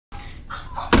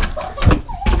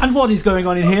And what is going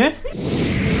on in here?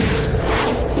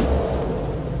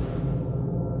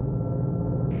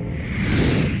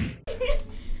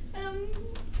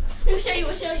 We'll show you,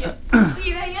 we'll show you. Are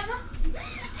you ready, Emma?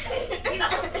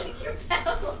 Your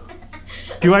bell.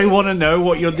 Do I want to know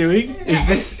what you're doing?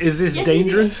 Is this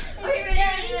dangerous? Are you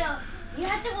ready? No. You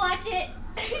have to watch it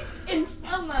in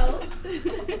slow-mo.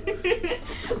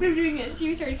 We're doing it. So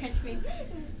you're trying to catch me.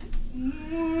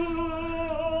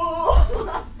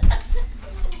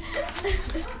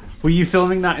 Were you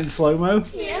filming that in slow-mo?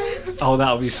 Yeah. Oh,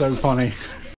 that would be so funny.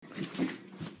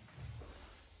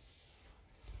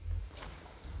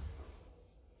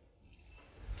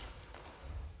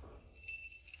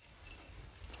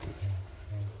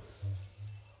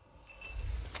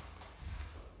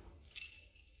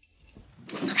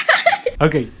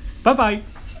 Okay, bye-bye.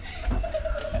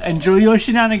 Enjoy your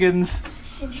shenanigans.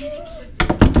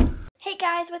 Hey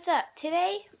guys, what's up?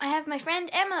 Today I have my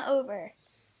friend Emma over.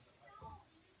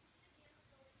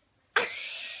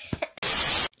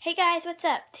 Hey guys, what's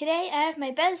up? Today I have my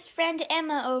best friend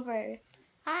Emma over.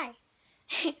 Hi.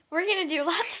 We're gonna do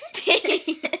lots of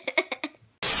things.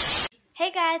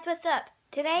 Hey guys, what's up?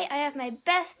 Today I have my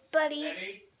best buddy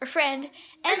or friend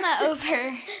Emma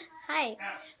over. Hi.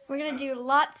 We're gonna do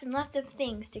lots and lots of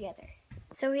things together.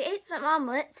 So we ate some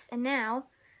omelets and now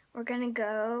we're gonna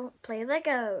go play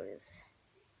Legos.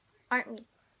 Aren't we?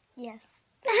 Yes.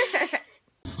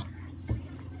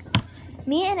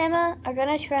 Me and Emma are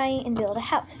gonna try and build a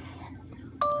house.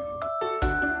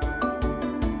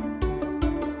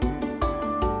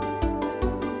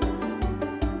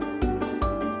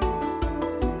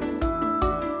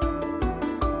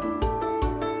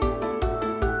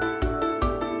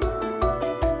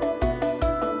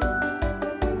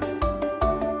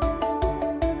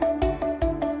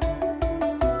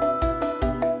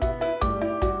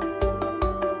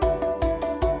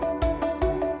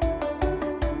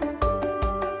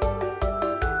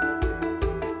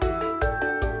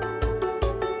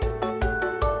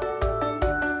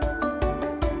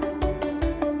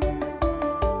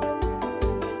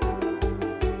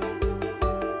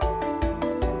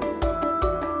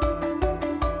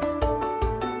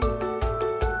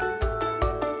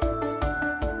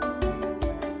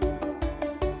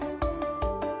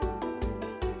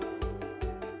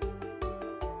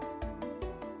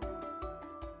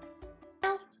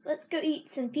 Let's go eat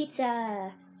some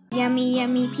pizza. Yummy,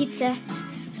 yummy pizza.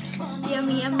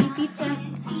 Yummy, yummy pizza.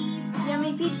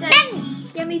 Yummy pizza.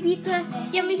 Yummy pizza.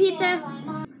 Yummy pizza.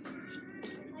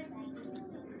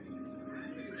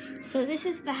 So this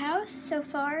is the house so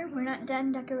far. We're not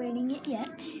done decorating it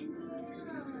yet.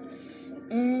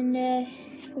 And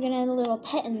we're gonna add a little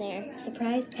pet in there.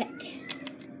 Surprise pet.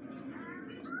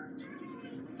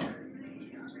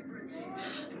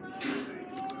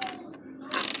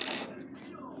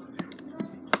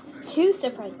 Two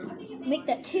surprises. Make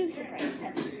that two surprise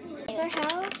pets. It's our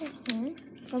house.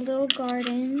 It's a little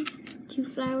garden. 2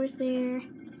 flowers there.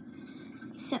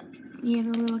 So, you have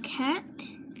a little cat.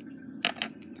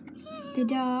 The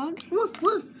dog. Woof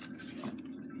woof.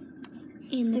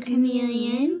 And the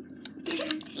chameleon.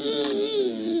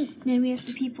 Then we have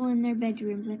the people in their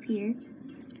bedrooms up here.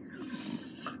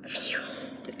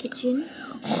 The kitchen.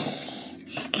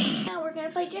 Now we're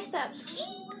gonna play dress up.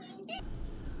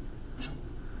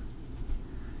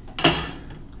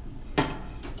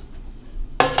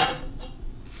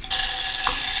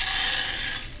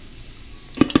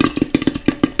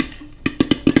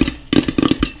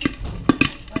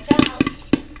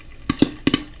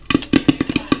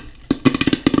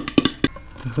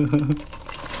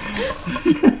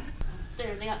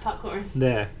 There, they got popcorn.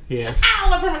 There, yes.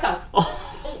 Ow, I burned myself. Oh.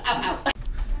 Oh, ow, ow.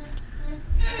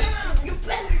 You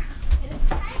better.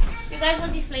 You guys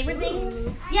want these flavor things?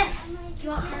 Yes. Do you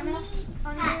want caramel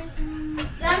on yours?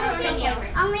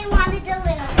 Only wanted a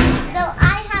little, so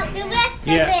I have the rest of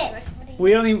it.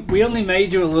 We only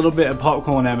made you a little bit of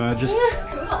popcorn, Emma. Just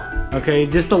okay,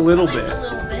 just a little bit. A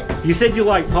little bit. You said you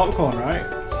like popcorn, right?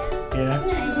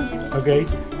 Yeah. Okay.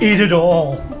 Eat it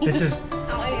all. This is.